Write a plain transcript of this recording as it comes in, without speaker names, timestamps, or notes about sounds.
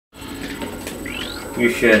you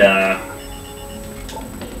should,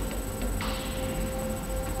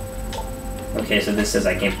 okay, so this says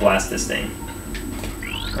I can't blast this thing.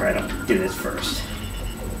 Alright, I'll do this first.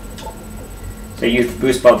 So use the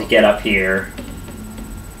boost ball to get up here.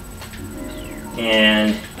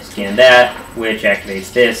 And scan that, which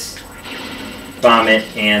activates this. Bomb it,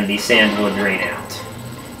 and the sand will drain out.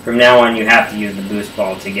 From now on, you have to use the boost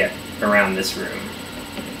ball to get around this room.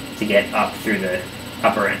 To get up through the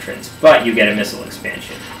upper entrance. But you get a missile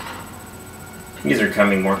expansion. These are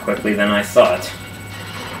coming more quickly than I thought.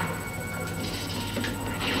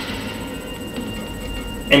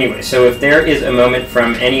 Anyway, so if there is a moment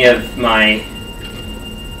from any of my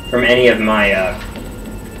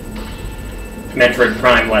Metroid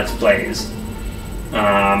Prime Let's Plays,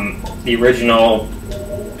 the original,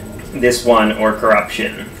 this one, or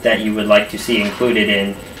Corruption, that you would like to see included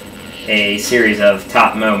in a series of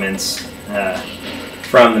top moments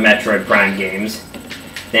from the Metroid Prime games,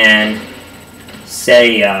 then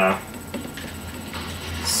say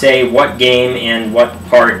what game and what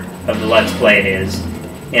part of the Let's Play it is,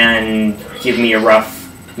 and give me a rough,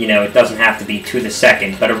 it doesn't have to be to the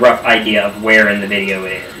second, but a rough idea of where in the video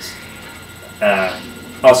it is.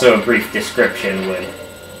 Also, a brief description would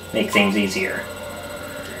make things easier.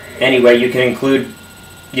 Anyway, you can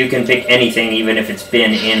pick anything, even if it's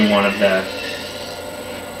been in one of the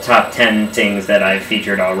top 10 things that I've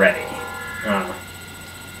featured already.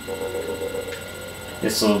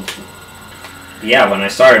 Yeah, when I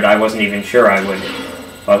started, I wasn't even sure I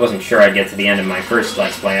wasn't sure I'd get to the end of my first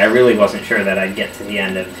Let's Play. I really wasn't sure that I'd get to the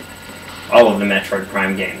end of all of the Metroid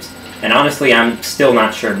Prime games. And honestly, I'm still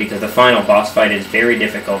not sure, because the final boss fight is very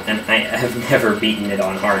difficult, and I have never beaten it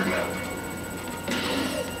on hard mode.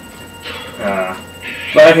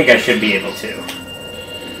 But I think I should be able to.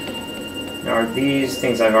 Now, are these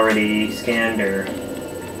things I've already scanned, or...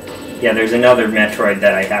 Yeah, there's another Metroid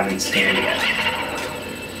that I haven't scanned yet.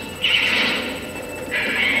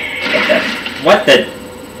 What the...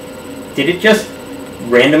 Did it just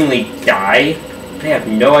randomly die? I have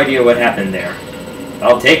no idea what happened there.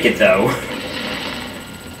 I'll take it, though.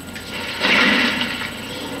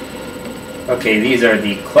 Okay, these are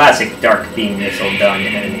the classic Dark Beam Missile Done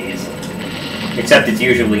enemies. Except it's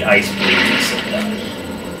usually Ice Beam Missile Done.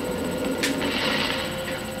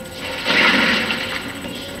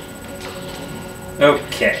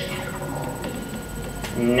 Okay.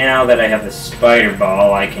 Now that I have the spider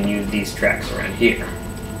ball, I can use these tracks around here.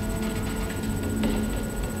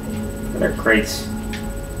 Are there crates?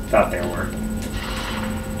 Thought there were.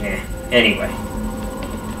 Anyway.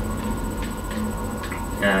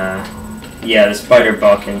 Yeah, the spider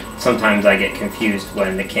ball can... Sometimes I get confused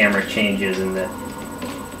when the camera changes and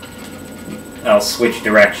I'll switch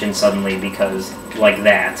direction suddenly because... like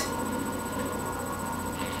that.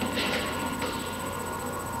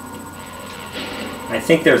 I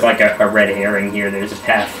think there's like a red herring here. There's a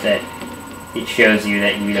path that it shows you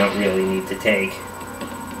that you don't really need to take.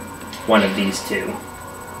 One of these two.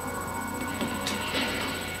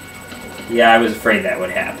 Yeah, I was afraid that would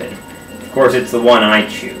happen. Of course, it's the one I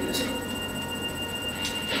choose.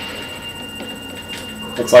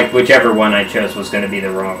 It's like whichever one I chose was going to be the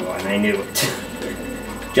wrong one. I knew it.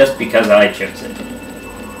 Just because I chose it.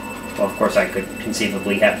 Well, of course, I could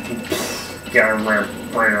conceivably have...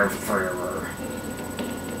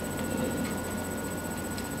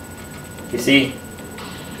 You see?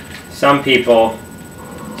 Some people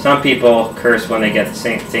curse when they get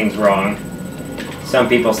things wrong. Some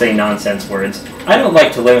people say nonsense words. I don't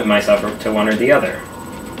like to limit myself to one or the other.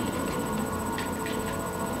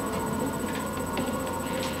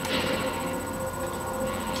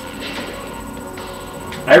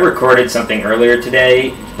 I recorded something earlier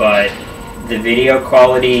today, but the video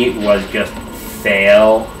quality was just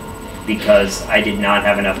fail because I did not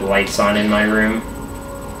have enough lights on in my room.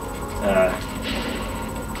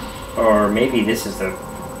 Or maybe this is the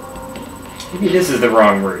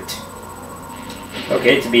wrong route.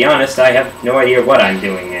 Okay, to be honest, I have no idea what I'm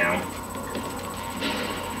doing now.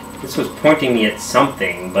 This was pointing me at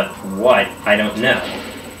something, but what, I don't know.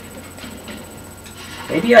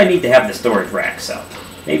 Maybe I need to have the storage racks up.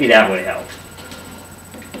 Maybe that would help.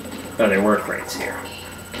 Oh, there were crates here.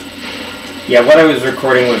 Yeah, what I was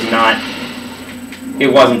recording was not...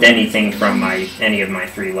 It wasn't anything from any of my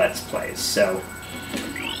 3 Let's Plays, so...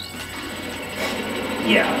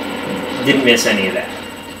 Yeah, didn't miss any of that.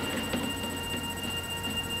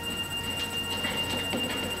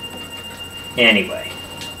 Anyway.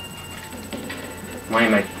 Why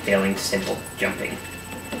am I failing simple jumping?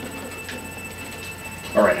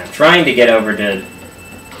 Alright, I'm trying to get over to...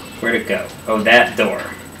 Where to go? Oh, that door.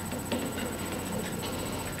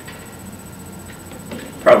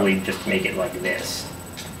 Probably just make it like this.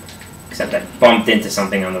 Except I bumped into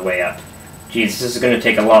something on the way up. Geez, this is going to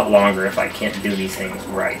take a lot longer if I can't do these things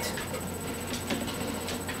right.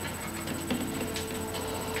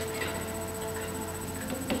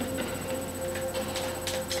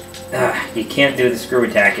 You can't do the screw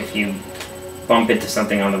attack if you bump into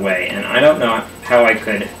something on the way, and I don't know how I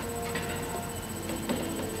could...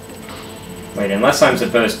 Wait, unless I'm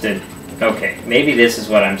supposed to... Okay, maybe this is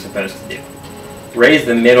what I'm supposed to do. Raise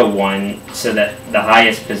the middle one so that the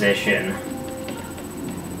highest position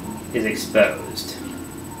is exposed.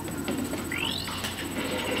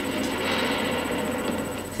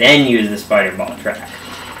 Then use the spider ball track.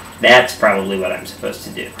 That's probably what I'm supposed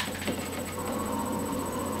to do.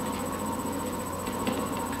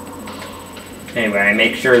 Anyway, I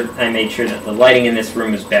made sure that the lighting in this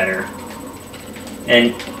room is better,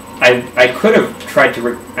 and I could have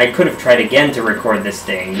tried again to record this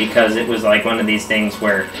thing, because it was like one of these things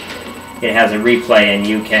where it has a replay and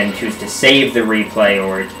you can choose to save the replay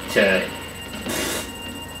or to...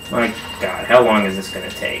 My God, how long is this going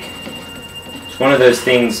to take? It's one of those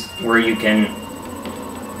things where you can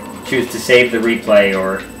choose to save the replay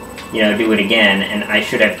or, you know, do it again, and I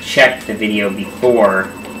should have checked the video before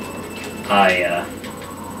I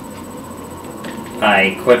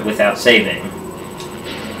quit without saving.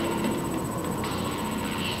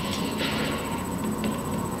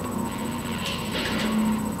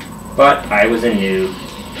 But I was a noob.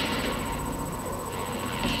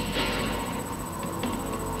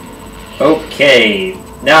 Okay.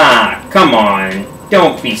 Nah, come on.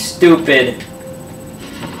 Don't be stupid.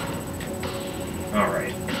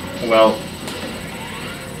 Alright. Well,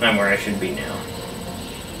 I'm where I should be now.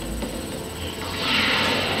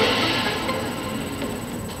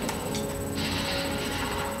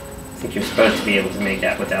 I think you're supposed to be able to make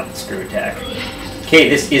that without the screw attack. Okay,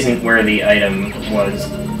 this isn't where the item was.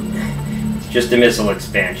 It's just a missile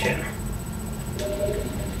expansion.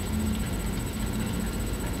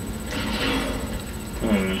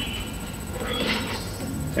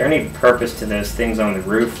 Is there any purpose to those things on the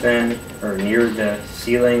roof then? Or near the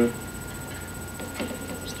ceiling?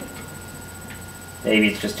 Maybe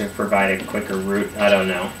it's just to provide a quicker route. I don't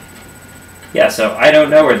know. Yeah, so I don't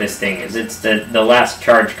know where this thing is. It's the last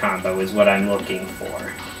charge combo is what I'm looking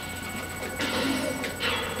for.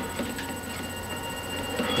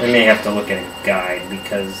 I may have to look at a guide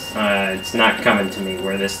because it's not coming to me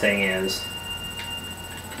where this thing is.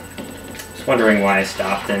 Just wondering why I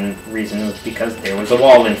stopped, and the reason was because there was a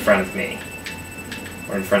wall in front of me.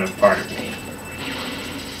 Or in front of part of me.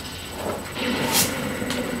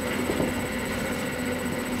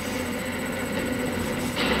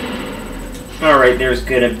 Alright, there's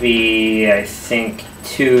gonna be, I think,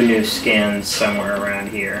 2 new scans somewhere around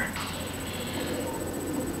here.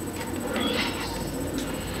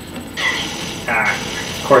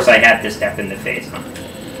 Of course I had to step in the face, huh?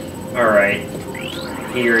 Alright.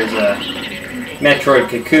 Here is a Metroid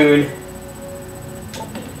Cocoon.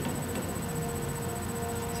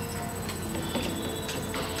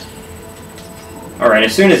 Alright,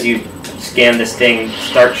 as soon as you scan this thing,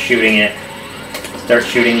 start shooting it. Start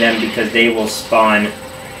shooting them because they will spawn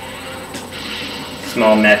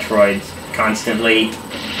small Metroids constantly.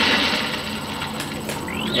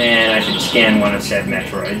 And I should scan one of said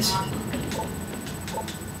Metroids.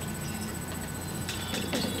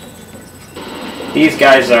 These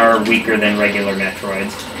guys are weaker than regular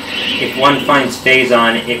Metroids. If one finds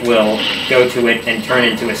Phazon, it will go to it and turn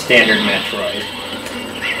into a standard Metroid.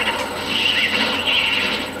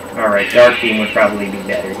 Alright, Dark Beam would probably be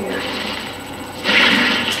better here.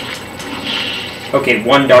 Okay,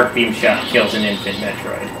 1 Dark Beam shot kills an infant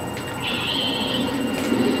Metroid.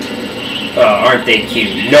 Oh, aren't they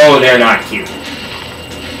cute? No, they're not cute.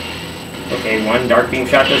 Okay, 1 Dark Beam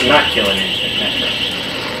shot does not kill an infant Metroid.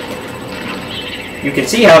 You can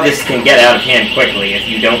see how this can get out of hand quickly if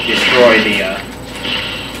you don't destroy the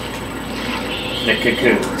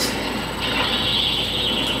Cocoons.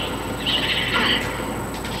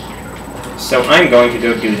 So I'm going to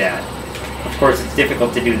go do that. Of course, it's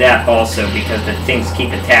difficult to do that also because the things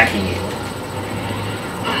keep attacking you.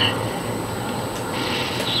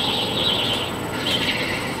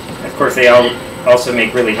 Of course, they also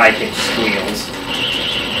make really high-pitched squeals.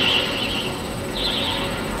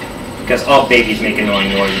 Because all babies make annoying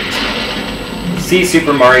noises. See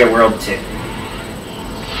Super Mario World 2.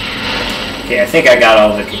 Okay, I think I got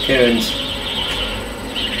all the Cocoons.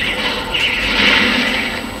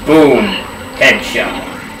 Boom! Headshot.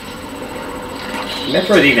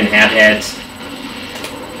 Metroid even have heads.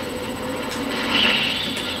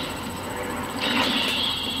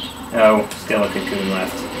 Oh, still a Cocoon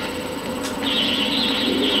left.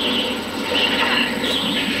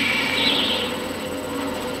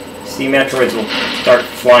 See, Metroids will start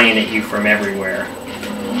flying at you from everywhere.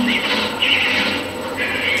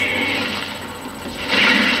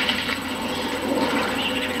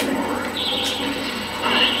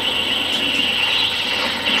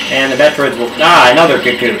 And the Metroids will... Ah, another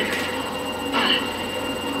Cocoon!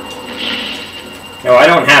 No, I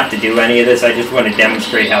don't have to do any of this, I just want to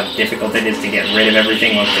demonstrate how difficult it is to get rid of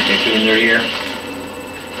everything once the Cocoons are here.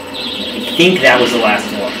 I think that was the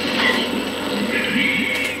last one.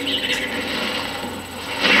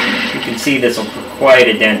 You can see this will put quite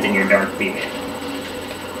a dent in your dark beam.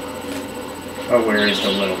 Oh, where is the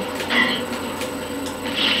little...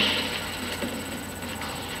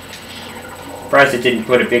 Surprised it didn't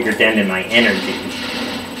put a bigger dent in my energy.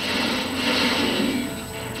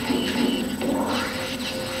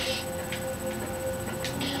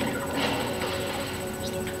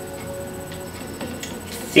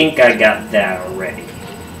 I think I got that already.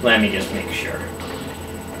 Let me just make sure.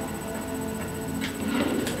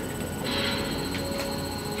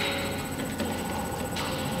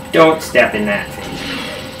 Don't step in that thing.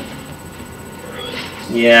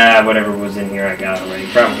 Yeah, whatever was in here I got already.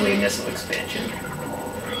 Probably a missile expansion.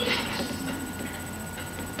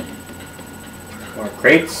 More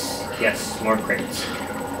crates? Yes, more crates.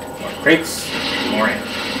 More crates, more ammo.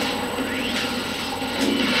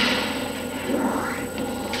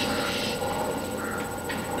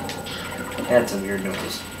 That's a weird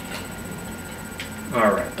noise.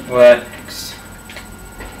 Alright, what next?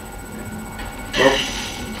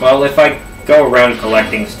 Well, if I go around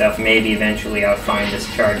collecting stuff, maybe eventually I'll find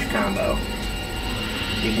this charge combo.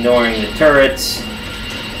 Ignoring the turrets.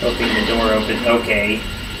 Hoping the door opens. Okay.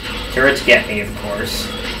 Turrets get me, of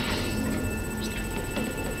course.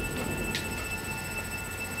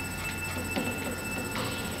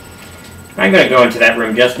 I'm gonna go into that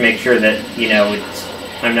room just to make sure that, you know,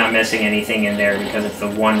 I'm not missing anything in there because it's the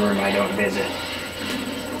one room I don't visit.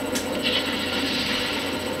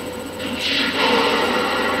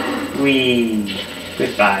 Whee!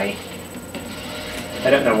 Goodbye. I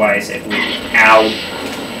don't know why I said whee. Ow!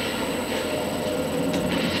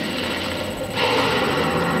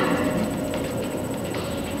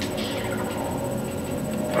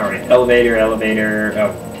 Alright, elevator, elevator.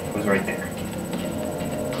 Oh, it was right there.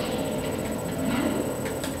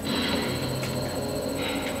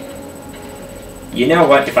 You know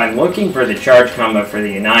what? If I'm looking for the charge combo for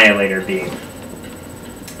the Annihilator beam,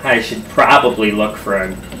 I should probably look for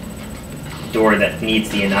a door that needs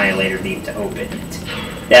the Annihilator beam to open it.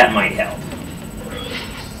 That might help.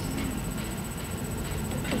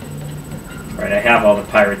 Alright, I have all the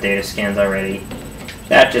pirate data scans already.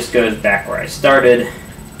 That just goes back where I started.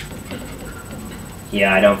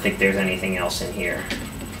 Yeah, I don't think there's anything else in here.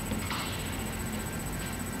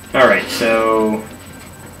 Alright, so...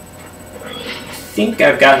 I think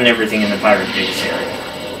I've gotten everything in the pirate base area.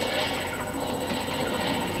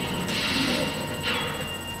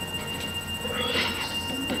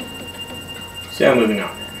 So, moving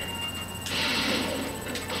on then.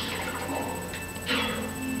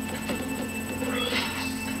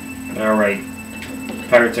 Alright.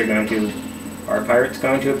 Pirates are going to... Are pirates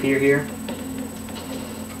going to appear here?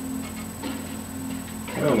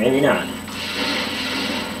 Oh, maybe not.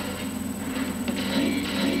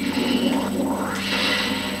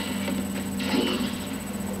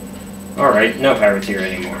 Alright, no pirates here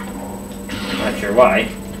anymore. Not sure why.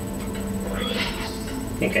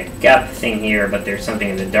 I think I got the thing here, but there's something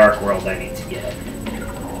in the dark world I need to get.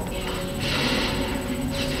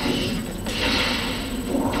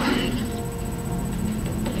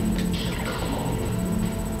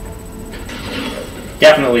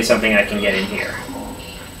 Definitely something I can get in here.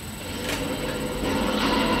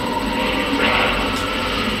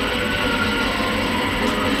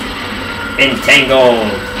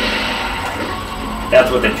 Entangled! That's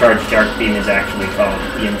what the charged dark beam is actually called,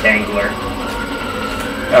 the Entangler.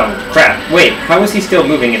 Oh, crap. Wait, how is he still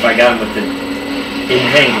moving if I got him with the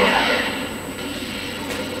Entangler?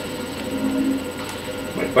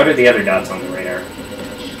 Wait, what are the other dots on the radar?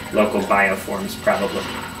 Local bioforms, probably.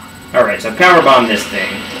 Alright, so power bomb this thing.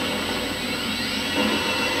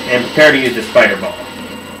 And prepare to use the spider ball.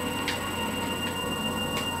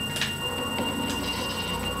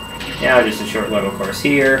 Now just a short level course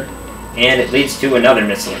here. And it leads to another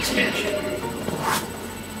missile expansion.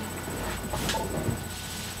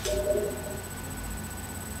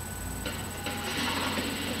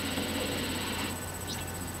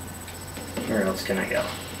 Where else can I go?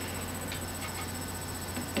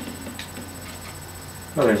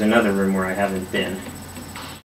 Oh, there's another room where I haven't been.